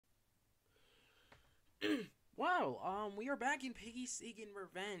Wow, we are back in Piggy Seeking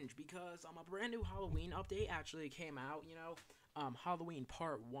Revenge because a brand new Halloween update actually came out, Halloween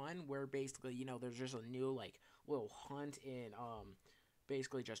Part 1, where basically, there's just a new, little hunt in,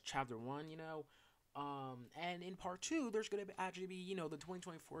 basically just Chapter 1, and in Part 2, there's gonna actually be, the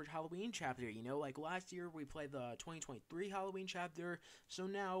 2024 Halloween chapter, like last year we played the 2023 Halloween chapter, so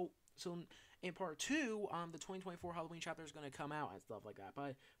in part two, the 2024 Halloween chapter is going to come out and stuff like that.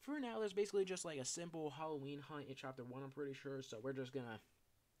 But for now, there's basically just like a simple Halloween hunt in chapter one. I'm pretty sure. So we're just gonna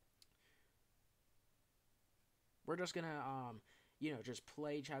just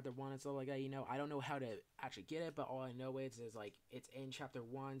play chapter one and stuff like that. I don't know how to actually get it, but all I know is like it's in chapter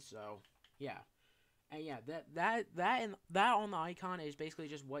one. So yeah. And yeah, that on the icon is basically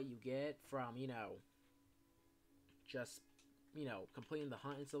just what you get from just completing the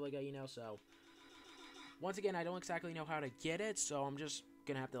hunt and stuff like that. So once again, I don't exactly know how to get it, so I'm just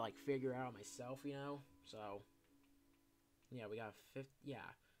gonna have to like figure it out myself, So yeah, we got yeah.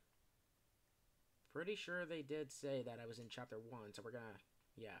 Pretty sure they did say that I was in chapter one, so we're gonna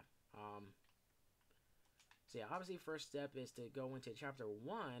yeah. So yeah, obviously first step is to go into chapter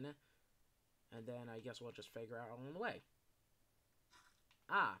one, and then I guess we'll just figure out along the way.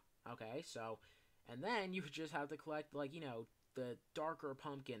 Okay, so and then you just have to collect like, the darker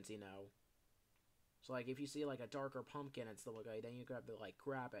pumpkins. So like if you see like a darker pumpkin and stuff like that, then you have to like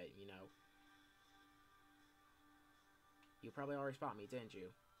grab it. You probably already spot me, didn't you?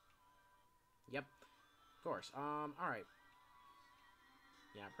 Yep, of course. Alright.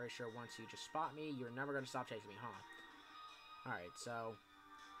 Yeah, I'm pretty sure once you just spot me, you're never gonna stop chasing me, huh? Alright, so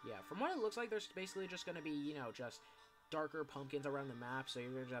yeah, from what it looks like, there's basically just gonna be, just darker pumpkins around the map, so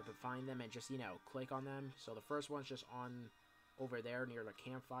you're gonna have to find them and just, click on them. So the first one's just on over there near the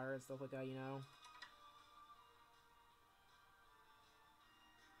campfire and stuff like that.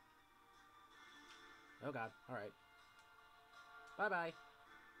 Oh god, alright. Bye-bye.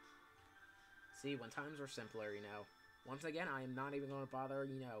 See, when times were simpler. Once again, I am not even going to bother,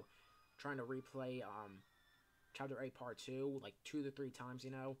 trying to replay, Chapter 8 Part 2, like 2 to 3 times.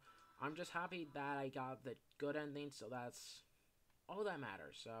 I'm just happy that I got the good ending, so that's all that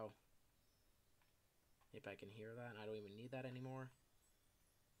matters, so. If I can hear that, I don't even need that anymore.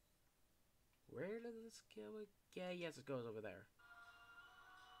 Where does this go? Yeah, yes, it goes over there.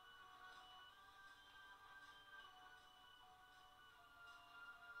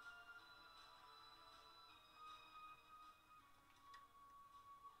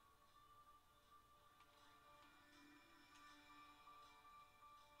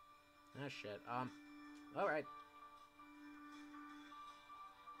 Ah, shit. Alright.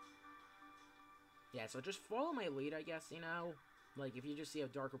 Yeah, so just follow my lead, I guess. Like, if you just see a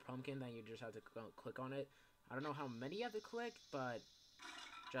darker pumpkin, then you just have to click on it. I don't know how many you have to click, but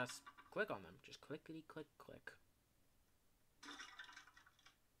just click on them. Just clickety click click.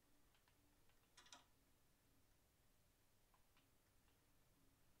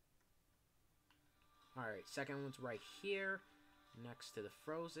 Alright, second one's right here. Next to the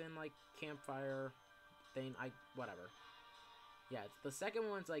frozen, like, campfire thing. Whatever. Yeah, the second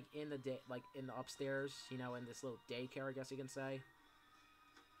one's, like, in the upstairs, in this little daycare, I guess you can say.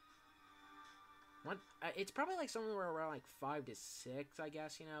 It's probably, like, somewhere around, like, 5 to 6, I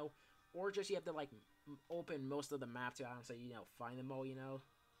guess, Or just you have to, like, open most of the map to honestly, find them all.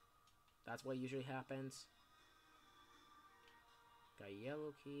 That's what usually happens. Got a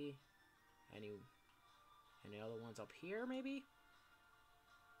yellow key. Any other ones up here, maybe?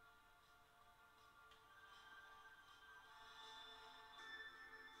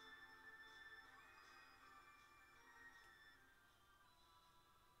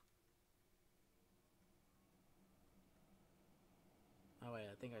 Oh, wait,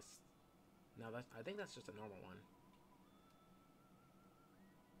 No, I think that's just a normal one.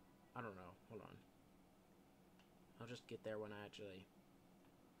 I don't know. Hold on. I'll just get there when I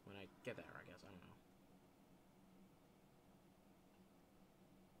get there, I guess. I don't know.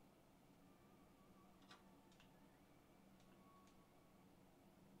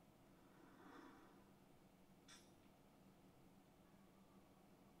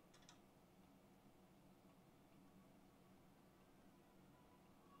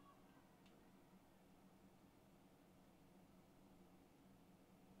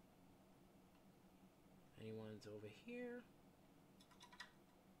 Anyone's over here?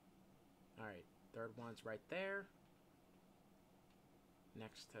 Alright, third one's right there.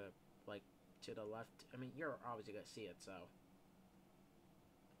 Next to, like, to the left. I mean, you're obviously gonna see it, so.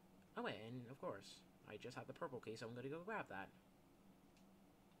 Oh, wait, and of course, I just have the purple key, so I'm gonna go grab that.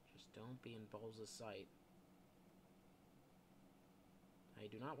 Just don't be in Balls' sight. I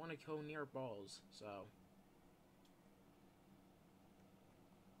do not want to go near balls, so...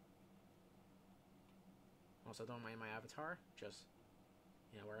 Also, don't mind my avatar, just,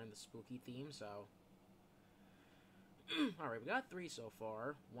 you know, we're in the spooky theme, so... Alright, we got 3 so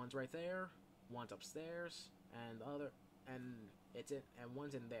far. One's right there, one's upstairs, and the other... and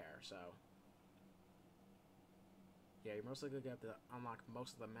one's in there, so... Yeah, you're mostly gonna get to unlock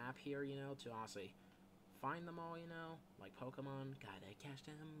most of the map here, you know, to honestly find them all, you know, like Pokemon. Gotta catch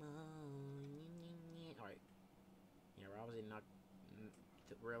them all. Alright. Yeah, we're obviously not...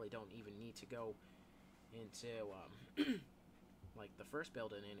 really don't even need to go into, like, the first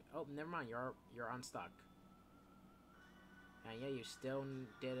building. And oh, never mind, you're unstuck. And yeah, you still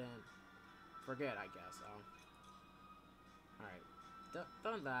didn't forget, I guess. Alright.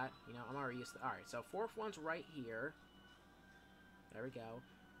 Done that. You know, I'm already used to... Alright, so 4th one's right here. There we go.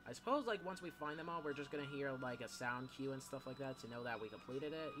 I suppose, like, once we find them all, we're just gonna hear, like, a sound cue and stuff like that to know that we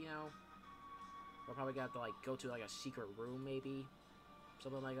completed it, you know? We'll probably have to, like, go to, like, a secret room, maybe.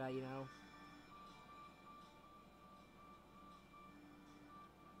 Something like that, you know?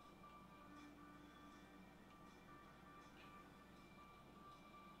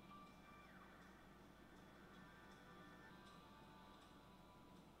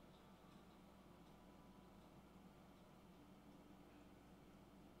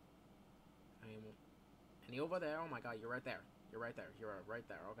 And you over there? Oh my god, you're right there. You're right there. You're right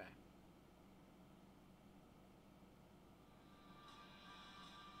there. Okay.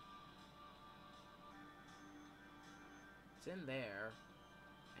 It's in there.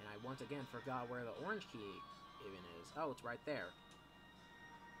 And I once again forgot where the orange key even is. Oh, it's right there.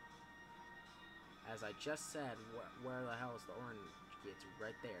 As I just said, where the hell is the orange key? It's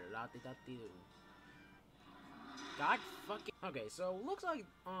right there. La-di-da-doo. God fucking... Okay, so looks like,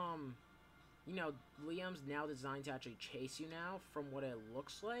 you know, Liam's now designed to actually chase you now, from what it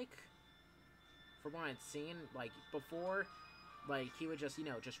looks like. From what I'd seen, like, before, like, he would just, you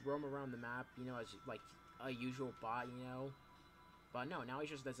know, just roam around the map, you know, as, like, a usual bot, you know. But no, now he's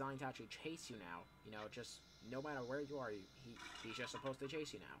just designed to actually chase you now. You know, just, no matter where you are, he's just supposed to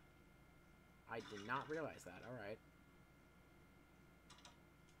chase you now. I did not realize that, alright.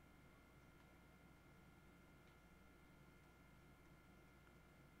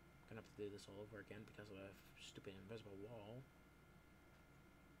 Gonna have to do this all over again because of a stupid invisible wall.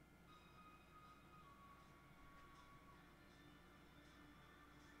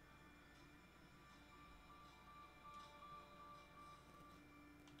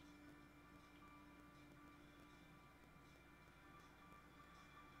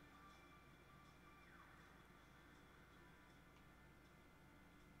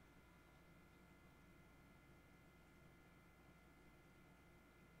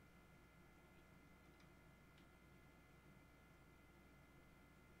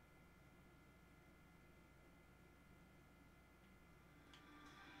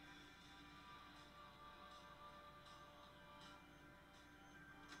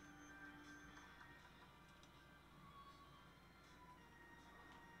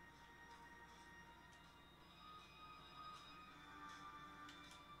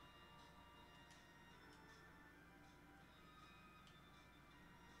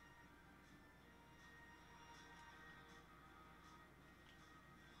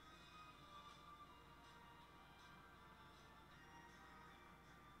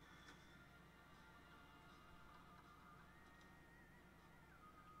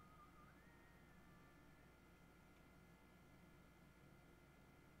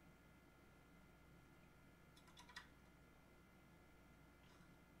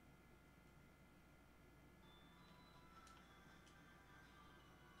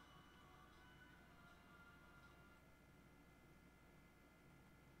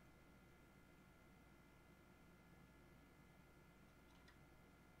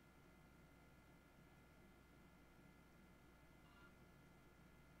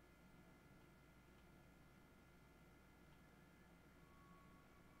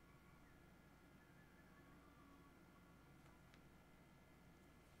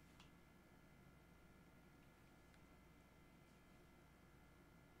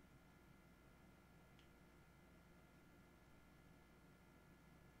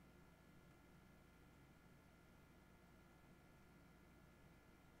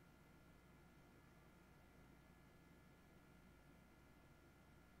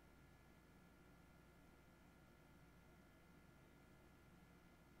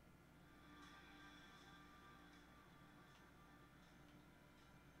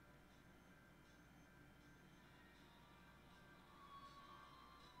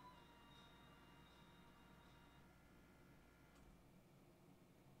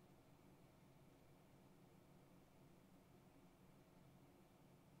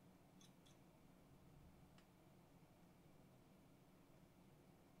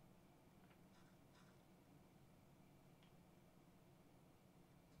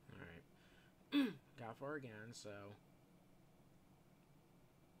 that far again, so...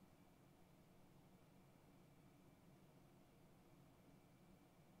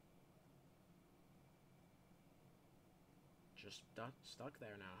 Just stuck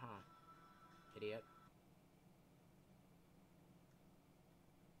there now, huh? Idiot.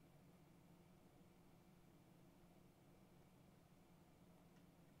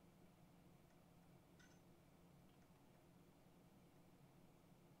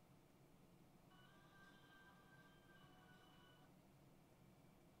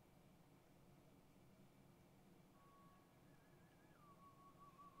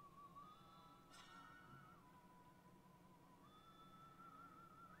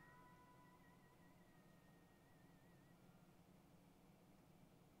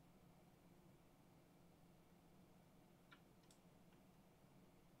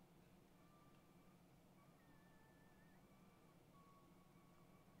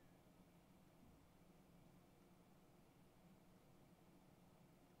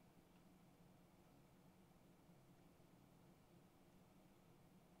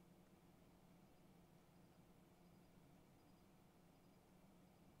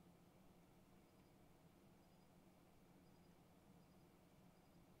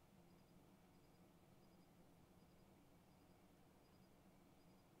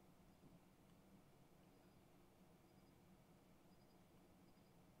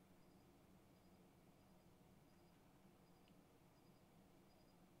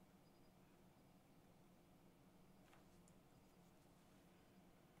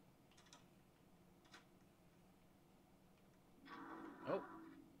 Oh.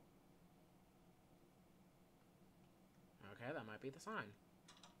 Okay, that might be the sign.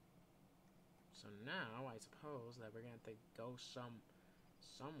 So now, I suppose that we're gonna have to go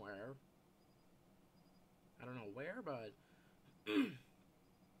somewhere. I don't know where, but...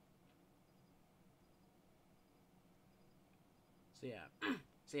 So yeah.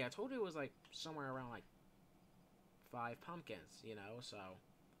 So yeah, I told you it was like somewhere around like 5 pumpkins, you know, so...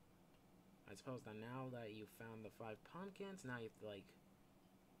 I suppose that now that you found the 5 pumpkins, now you have to like...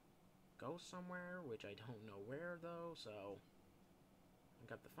 go somewhere, which I don't know where though, so... I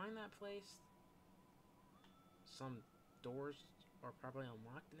got to find that place. Some doors are probably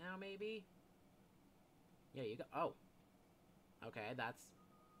unlocked now, maybe? Yeah, you go. Oh. Okay, that's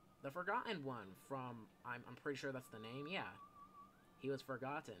the Forgotten One from... I'm pretty sure that's the name, yeah. He was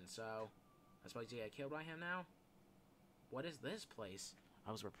forgotten, so... I suppose you get killed by him now? What is this place?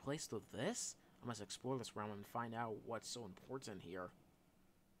 I was replaced with this? I must explore this realm and find out what's so important here.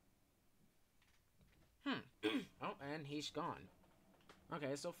 Oh, and he's gone.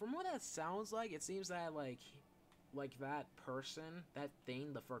 Okay, so from what that sounds like, it seems that, like that person, that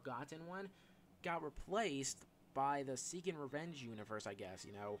thing, the Forgotten One, got replaced by the Seek and Revenge universe, I guess,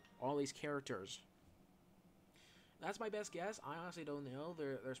 you know? All these characters. That's my best guess. I honestly don't know.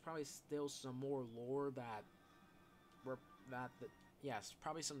 There's probably still some more lore yes,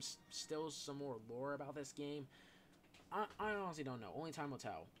 probably still some more lore about this game. I honestly don't know. Only time will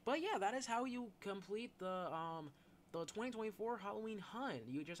tell. But yeah, that is how you complete the 2024 Halloween hunt.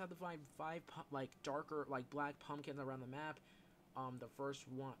 You just have to find 5 like darker, like black pumpkins around the map. The first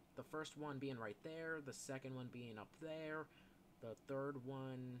one being right there, the second one being up there, the third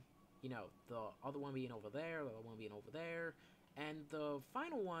one, you know, the other one being over there, the other one being over there, and the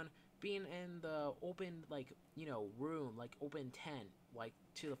final one being in the open, like, you know, room, like open tent, like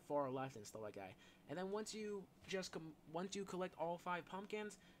to the far left and stuff like that. And then once you collect all 5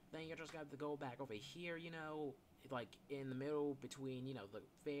 pumpkins, then you just got to go back over here, you know, like in the middle between, you know, the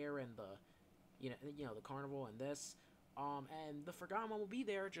fair and the, you know, the carnival and this. And the Forgotten One will be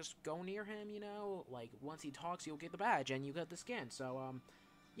there. Just go near him, you know, like once he talks, you'll get the badge and you get the skin. So,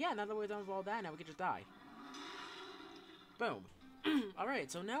 yeah, now that we're done with all that, now we can just die. Boom.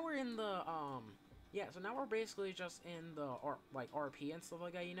 Alright, so now we're in the, yeah, so now we're basically just in the, RP and stuff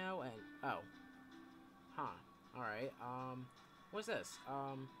like that, you know, and, oh. Huh. Alright, what's this?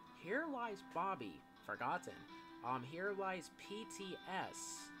 Here lies Bobby, forgotten. Here lies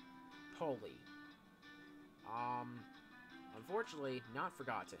PTS, Polly. Unfortunately, not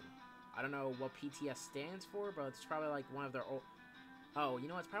forgotten. I don't know what PTS stands for, but it's probably like one of their old... Oh, you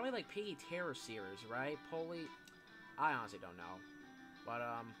know, it's probably like Piggy Terror series, right? Polly... I honestly don't know. But,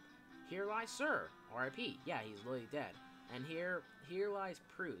 here lies Sir, R.I.P. Yeah, he's literally dead. And here lies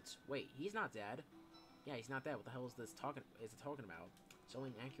Prudes. Wait, he's not dead. Yeah, he's not dead. What the hell is this talking about? So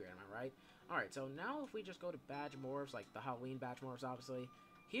inaccurate, am I right? Alright, so now if we just go to badge morphs, like the Halloween badge morphs, obviously,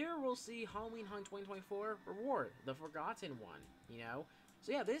 here we'll see Halloween Hunt 2024 reward, the Forgotten One, you know?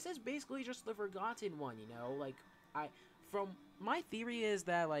 So yeah, this is basically just the Forgotten One, you know? Like, from my theory is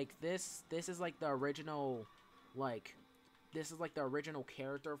that like this is like the original, like this is like the original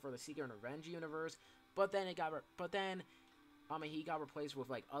character for the Secret and Revenge universe. But then he got replaced with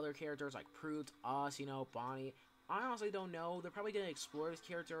like other characters like Prude, Us, you know, Bonnie. I honestly don't know. They're probably gonna explore this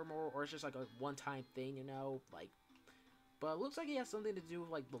character more, or it's just like a one-time thing, you know, like. But it looks like he has something to do with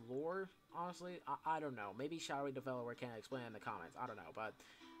like the lore. Honestly, I don't know. Maybe Shadowy Developer can explain in the comments. I don't know, but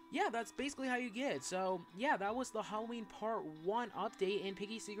yeah, that's basically how you get it. So yeah, that was the Halloween Part 1 update in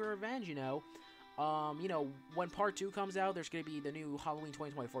Piggy's Secret Revenge. You know, when Part 2 comes out, there's gonna be the new Halloween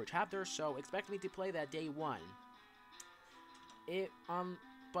 2024 chapter. So expect me to play that day 1.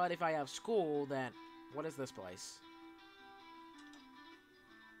 But if I have school, then what is this place?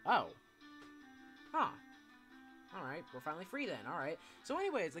 Oh. Huh. Alright, we're finally free then. Alright. So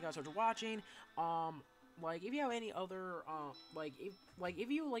anyways, thank you guys so much for watching. Like, if you have any other, if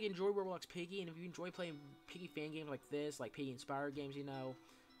you, like, enjoy Roblox Piggy, and if you enjoy playing Piggy fan games like this, like Piggy-inspired games, you know,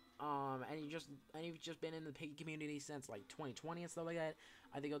 and you've just been in the Piggy community since, like, 2020 and stuff like that,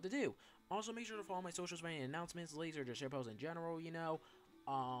 I think what to do. Also, make sure to follow my socials for any announcements, links, or just share posts in general, you know,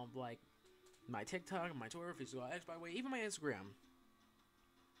 like, my TikTok, my Twitter, Facebook, X, by the way, even my Instagram.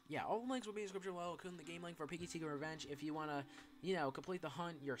 Yeah, all the links will be in the description below, including the game link for Piggy's Secret Revenge if you want to, you know, complete the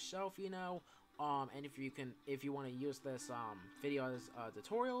hunt yourself, you know. And if you want to use this video as a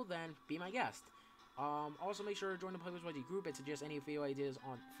tutorial, then be my guest. Also make sure to join the PuggyPugsonYT group and suggest any video ideas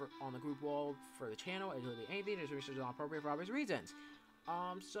on the group wall for the channel. It could be anything, just research is appropriate for obvious reasons.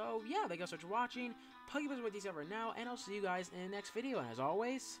 So yeah, thank you guys so much for watching. PuggyPugsonYT over now, and I'll see you guys in the next video. And as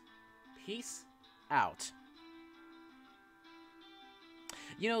always, peace out.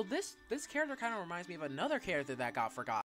 You know, this character kind of reminds me of another character that got forgotten.